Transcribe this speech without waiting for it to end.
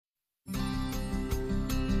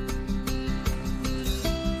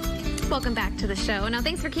Welcome back to the show. Now,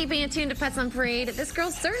 thanks for keeping it tuned to Pets on Parade. This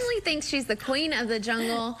girl certainly thinks she's the queen of the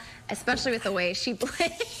jungle, especially with the way she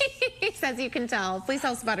plays, as you can tell. Please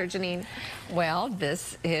tell us about her, Janine. Well,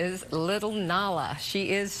 this is little Nala.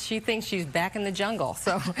 She thinks she's back in the jungle.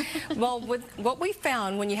 So, well, with what we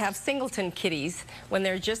found when you have singleton kitties, when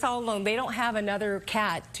they're just all alone, they don't have another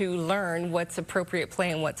cat to learn what's appropriate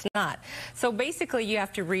play and what's not. So basically, you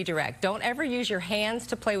have to redirect. Don't ever use your hands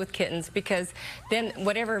to play with kittens, because then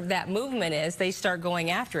whatever that movement is, they start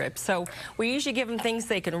going after it. So we usually give them things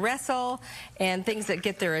they can wrestle and things that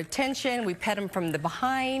get their attention. We pet them from the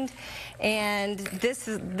behind, and this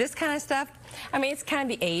kind of stuff. I mean, it's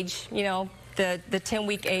kind of the age, you know, the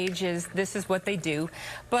 10-week age is, this is what they do.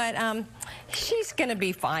 But she's going to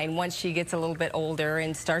be fine once she gets a little bit older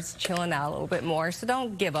and starts chilling out a little bit more. So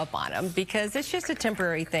don't give up on them, because it's just a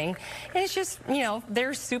temporary thing. And it's just, you know,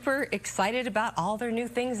 they're super excited about all their new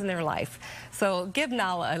things in their life. So give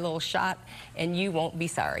Nala a little shot and you won't be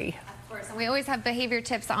sorry. And we always have behavior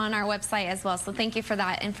tips on our website as well, so thank you for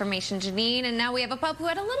that information, Janine. And now we have a pup who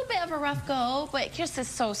had a little bit of a rough go, but just is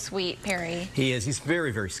so sweet, Perry. He is. He's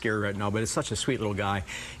very, very scared right now, but it's such a sweet little guy.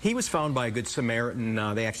 He was found by a good Samaritan.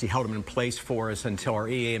 They actually held him in place for us until our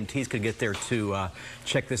EAMTs could get there to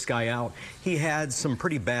check this guy out. He had some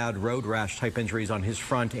pretty bad road rash type injuries on his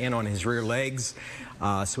front and on his rear legs.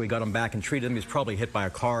 So we got him back and treated him. He was probably hit by a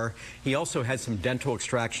car. He also had some dental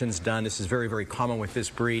extractions done. This is very, very common with this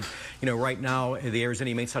breed. You know, right now, the Arizona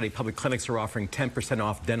Humane Society public clinics are offering 10%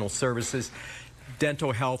 off dental services.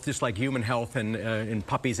 Dental health, just like human health in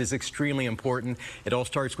puppies, is extremely important. It all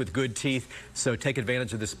starts with good teeth. So take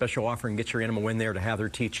advantage of this special offer and get your animal in there to have their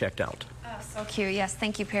teeth checked out. Oh, so cute. Yes,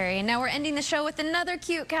 thank you, Perry. And now we're ending the show with another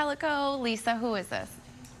cute calico. Lisa, who is this?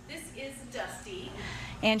 This is Dusty.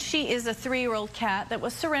 And she is a 3-year-old cat that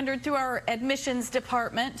was surrendered through our admissions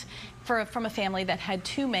department from a family that had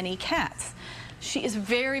too many cats. She is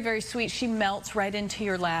very, very sweet. She melts right into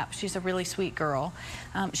your lap. She's a really sweet girl.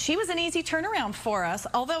 She was an easy turnaround for us,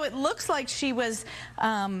 although it looks like she was...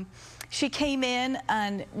 She came in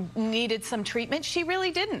and needed some treatment. She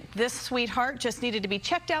really didn't. This sweetheart just needed to be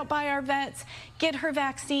checked out by our vets, get her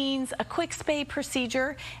vaccines, a quick spay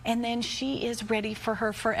procedure, and then she is ready for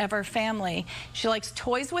her forever family. She likes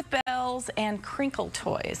toys with bells and crinkle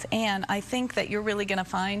toys, and I think that you're really going to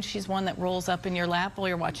find she's one that rolls up in your lap while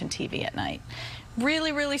you're watching TV at night.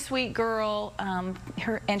 Really, really sweet girl,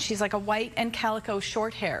 and she's like a white and calico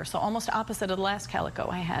short hair, so almost opposite of the last calico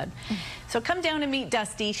I had. So come down and meet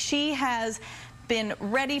Dusty. She has been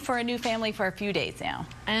ready for a new family for a few days now.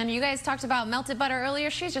 And you guys talked about melted butter earlier.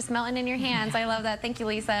 She's just melting in your hands. I love that. Thank you,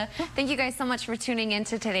 Lisa. Thank you guys so much for tuning in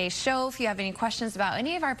to today's show. If you have any questions about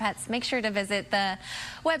any of our pets, make sure to visit the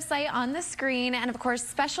website on the screen. And of course,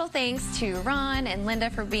 special thanks to Ron and Linda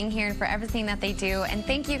for being here and for everything that they do. And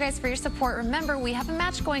thank you guys for your support. Remember, we have a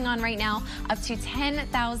match going on right now up to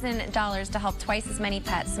 $10,000 to help twice as many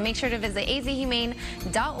pets. So make sure to visit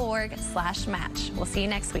azhumane.org/match. We'll see you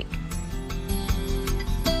next week.